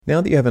Now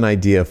that you have an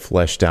idea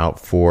fleshed out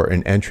for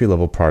an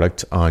entry-level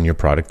product on your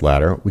product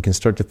ladder, we can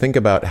start to think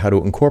about how to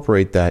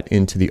incorporate that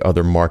into the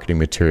other marketing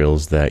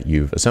materials that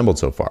you've assembled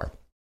so far.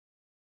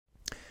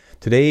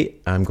 Today,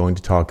 I'm going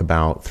to talk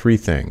about three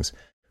things.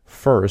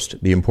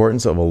 First, the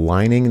importance of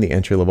aligning the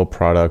entry-level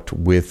product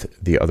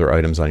with the other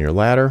items on your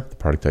ladder, the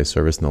productized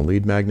service and the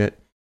lead magnet.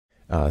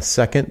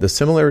 Second, the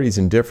similarities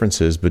and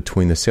differences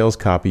between the sales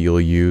copy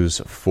you'll use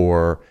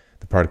for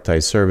the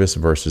productized service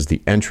versus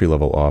the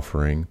entry-level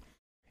offering.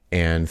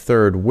 And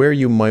third, where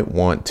you might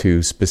want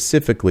to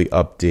specifically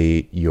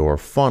update your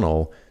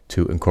funnel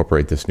to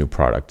incorporate this new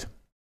product.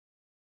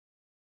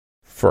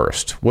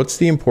 First, what's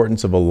the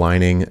importance of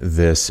aligning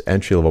this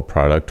entry-level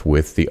product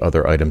with the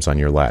other items on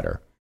your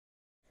ladder?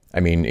 I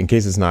mean, in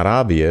case it's not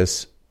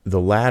obvious, the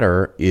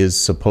ladder is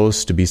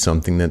supposed to be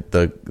something that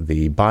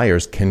the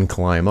buyers can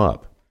climb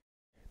up.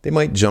 They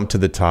might jump to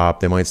the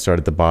top, they might start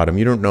at the bottom.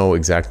 You don't know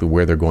exactly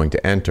where they're going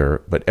to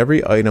enter, but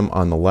every item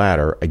on the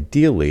ladder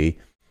ideally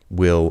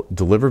will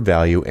deliver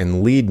value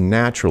and lead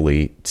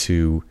naturally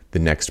to the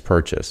next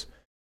purchase.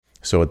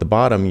 So at the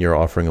bottom, you're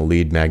offering a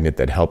lead magnet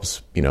that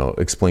helps,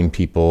 explain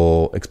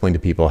to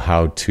people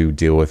how to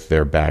deal with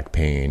their back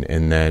pain.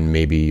 And then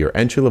maybe your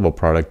entry-level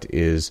product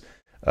is,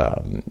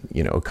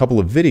 a couple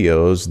of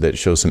videos that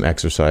show some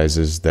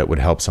exercises that would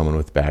help someone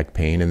with back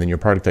pain. And then your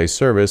productized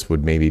service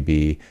would maybe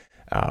be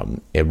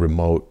a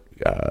remote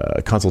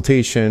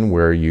consultation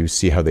where you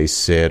see how they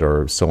sit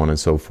or so on and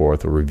so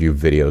forth, or review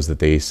videos that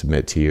they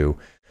submit to you.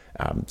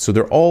 So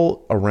they're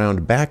all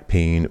around back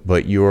pain,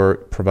 but you're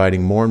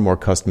providing more and more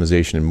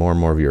customization and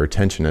more of your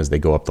attention as they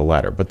go up the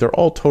ladder. But they're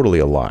all totally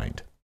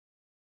aligned.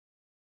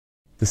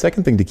 The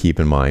second thing to keep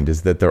in mind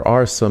is that there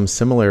are some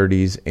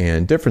similarities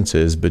and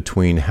differences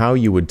between how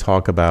you would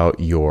talk about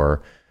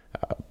your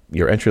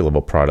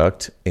entry-level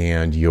product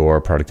and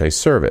your productized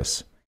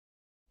service.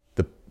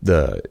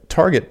 The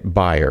target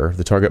buyer,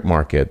 the target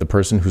market, the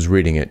person who's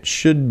reading it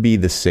should be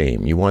the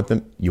same. You want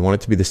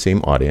it to be the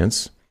same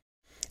audience.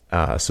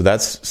 So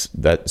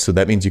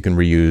that means you can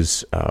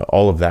reuse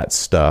all of that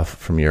stuff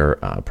from your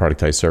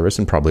productized service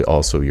and probably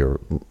also your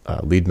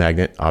lead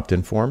magnet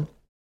opt-in form.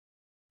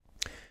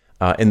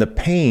 And the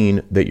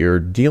pain that you're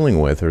dealing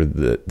with, or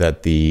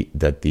that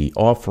the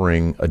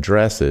offering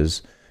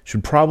addresses,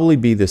 should probably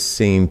be the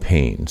same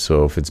pain.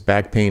 So if it's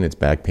back pain, it's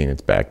back pain,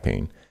 it's back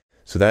pain.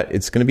 So that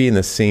it's going to be in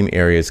the same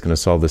area, it's going to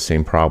solve the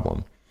same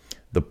problem.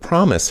 The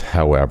promise,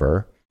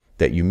 however,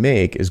 that you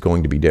make is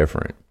going to be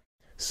different.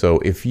 So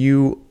if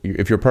your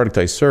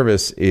productized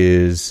service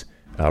is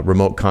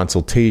remote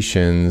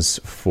consultations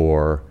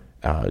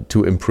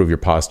to improve your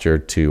posture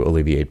to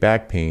alleviate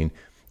back pain,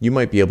 you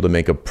might be able to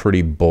make a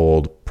pretty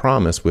bold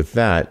promise with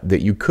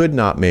that you could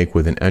not make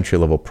with an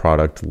entry-level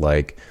product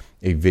like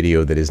a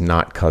video that is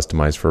not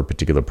customized for a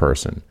particular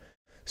person.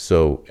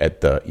 So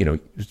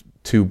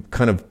to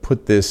kind of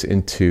put this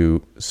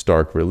into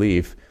stark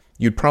relief,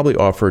 you'd probably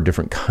offer a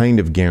different kind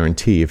of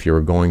guarantee if you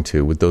were going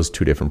to with those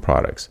two different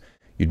products.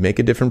 You'd make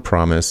a different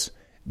promise,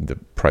 the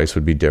price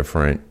would be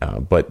different,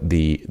 but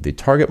the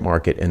target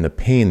market and the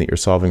pain that you're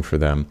solving for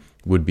them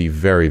would be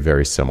very,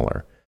 very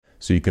similar.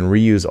 So you can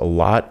reuse a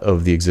lot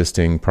of the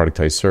existing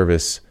productized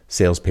service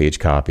sales page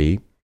copy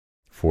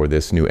for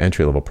this new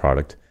entry-level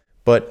product,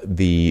 but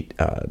the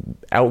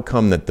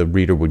outcome that the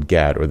reader would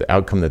get, or the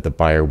outcome that the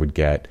buyer would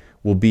get,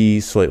 will be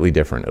slightly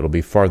different. It'll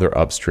be farther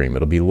upstream.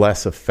 It'll be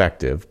less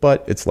effective,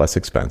 but it's less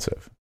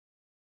expensive.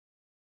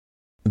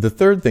 The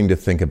third thing to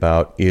think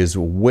about is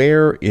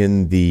where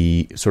in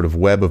the sort of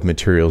web of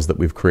materials that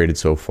we've created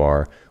so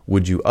far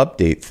would you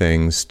update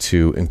things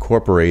to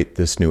incorporate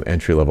this new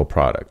entry-level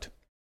product.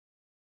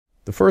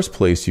 The first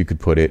place you could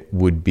put it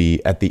would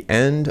be at the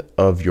end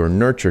of your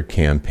nurture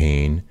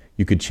campaign.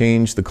 You could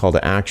change the call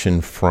to action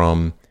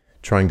from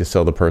trying to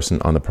sell the person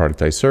on the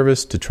productized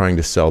service to trying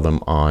to sell them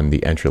on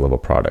the entry-level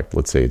product.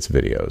 Let's say it's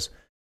videos.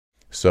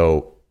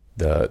 So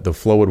the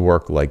flow would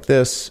work like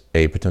this.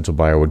 A potential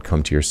buyer would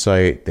come to your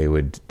site. They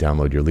would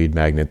download your lead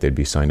magnet. They'd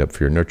be signed up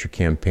for your nurture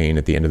campaign.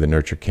 At the end of the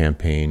nurture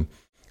campaign,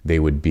 they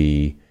would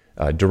be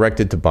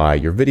directed to buy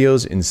your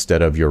videos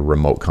instead of your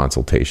remote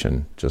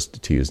consultation,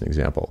 just to use an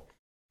example.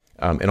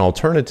 An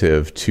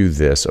alternative to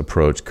this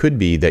approach could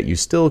be that you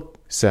still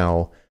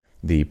sell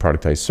the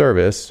productized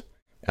service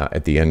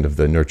at the end of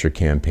the nurture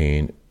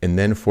campaign. And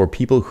then for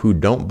people who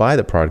don't buy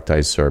the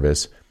productized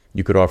service,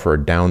 you could offer a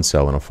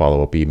downsell in a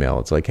follow-up email.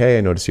 It's like, hey,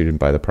 I noticed you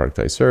didn't buy the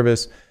productized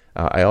service.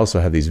 I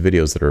also have these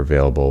videos that are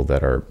available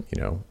that are,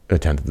 a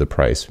tenth of the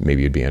price.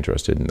 Maybe you'd be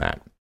interested in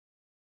that.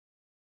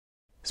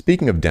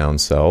 Speaking of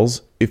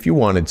downsells, if you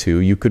wanted to,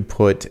 you could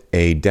put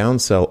a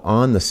downsell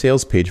on the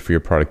sales page for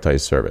your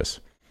productized service.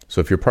 So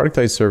if your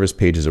productized service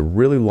page is a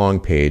really long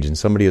page and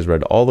somebody has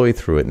read all the way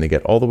through it and they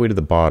get all the way to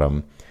the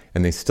bottom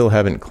and they still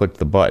haven't clicked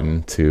the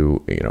button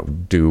to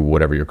do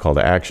whatever your call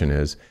to action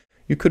is,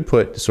 you could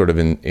put sort of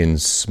in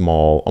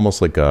small,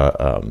 almost like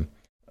a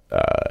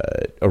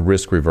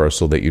risk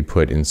reversal that you'd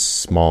put in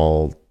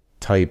small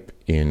type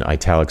in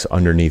italics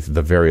underneath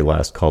the very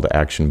last call to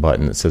action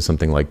button that says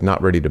something like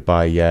 "not ready to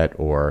buy yet"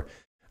 or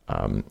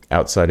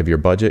 "outside of your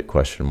budget?"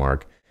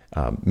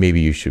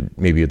 maybe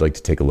you'd like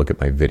to take a look at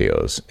my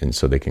videos. And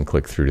so they can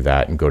click through to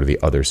that and go to the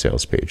other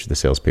sales page, the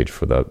sales page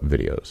for the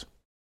videos.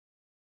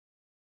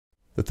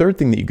 The third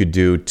thing that you could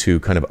do to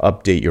kind of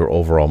update your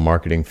overall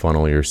marketing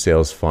funnel, your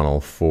sales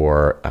funnel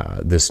for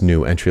this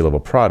new entry-level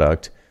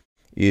product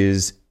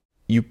is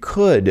you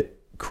could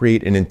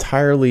create an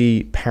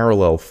entirely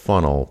parallel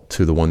funnel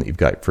to the one that you've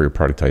got for your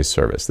productized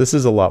service. This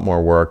is a lot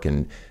more work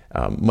and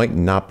might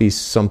not be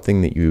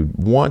something that you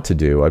want to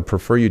do. I'd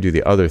prefer you do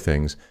the other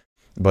things.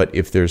 But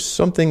if there's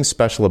something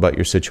special about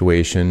your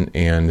situation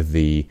and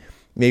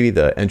maybe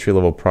the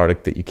entry-level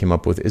product that you came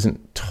up with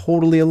isn't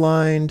totally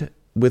aligned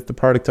with the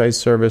productized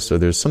service, or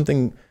there's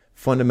something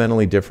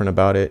fundamentally different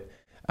about it,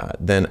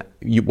 then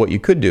what you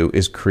could do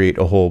is create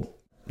a whole,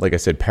 like I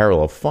said,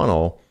 parallel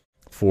funnel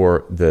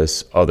for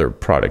this other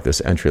product,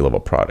 this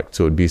entry-level product.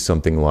 So it would be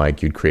something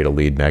like you'd create a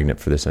lead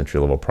magnet for this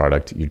entry-level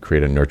product, you'd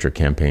create a nurture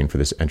campaign for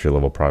this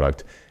entry-level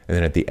product, and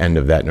then at the end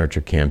of that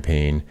nurture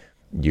campaign,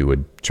 you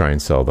would try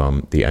and sell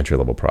them the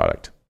entry-level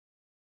product.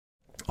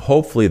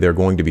 Hopefully, they're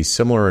going to be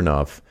similar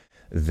enough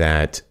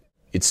that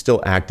it's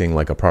still acting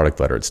like a product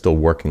letter. It's still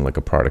working like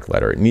a product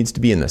letter. It needs to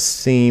be in the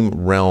same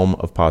realm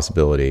of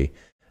possibility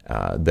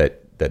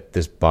that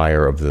this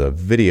buyer of the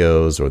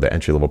videos or the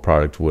entry-level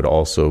product would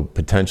also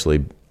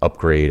potentially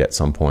upgrade at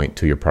some point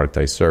to your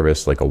productized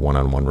service, like a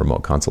one-on-one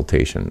remote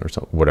consultation or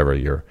whatever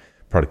your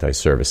productized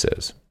service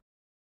is.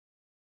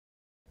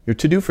 Your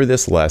to-do for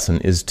this lesson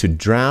is to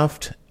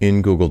draft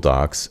in Google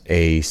Docs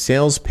a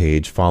sales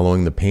page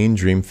following the Pain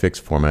Dream Fix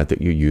format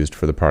that you used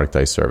for the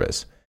productized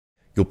service.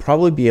 You'll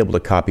probably be able to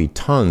copy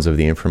tons of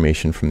the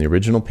information from the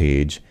original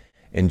page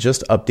and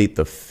just update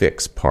the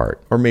fix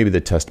part, or maybe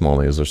the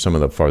testimonials or some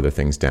of the farther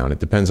things down. It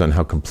depends on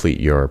how complete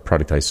your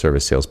productized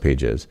service sales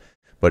page is.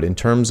 But in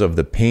terms of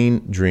the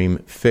Pain Dream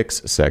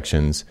Fix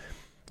sections,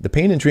 the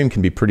Pain and Dream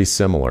can be pretty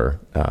similar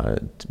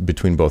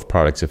between both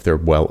products if they're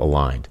well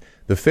aligned.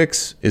 The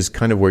Fix is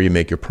kind of where you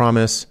make your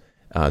promise,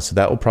 so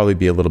that will probably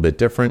be a little bit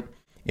different.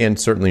 And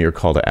certainly your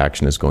call to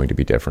action is going to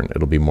be different.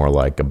 It'll be more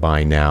like a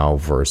buy now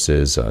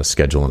versus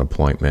schedule an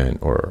appointment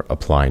or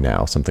apply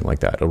now, something like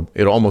that.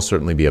 It'll almost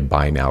certainly be a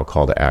buy now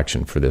call to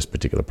action for this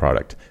particular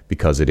product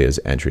because it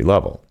is entry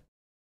level.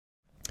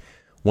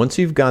 Once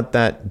you've got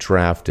that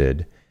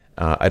drafted,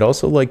 I'd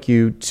also like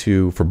you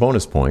to, for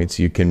bonus points,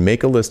 you can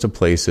make a list of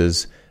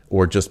places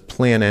or just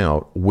plan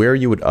out where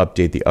you would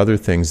update the other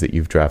things that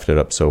you've drafted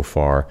up so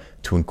far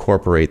to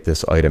incorporate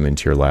this item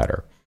into your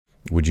ladder.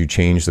 Would you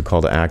change the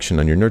call to action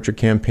on your nurture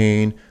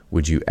campaign?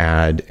 Would you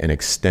add an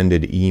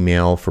extended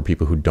email for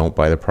people who don't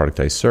buy the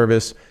productized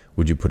service?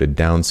 Would you put a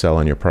downsell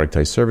on your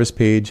productized service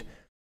page?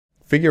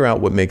 Figure out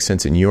what makes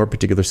sense in your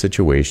particular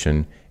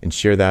situation and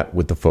share that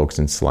with the folks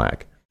in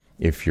Slack.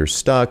 If you're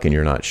stuck and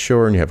you're not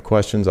sure and you have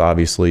questions,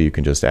 obviously you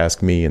can just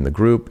ask me in the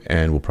group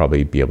and we'll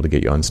probably be able to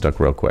get you unstuck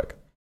real quick.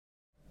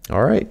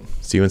 All right,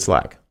 see you in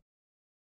Slack.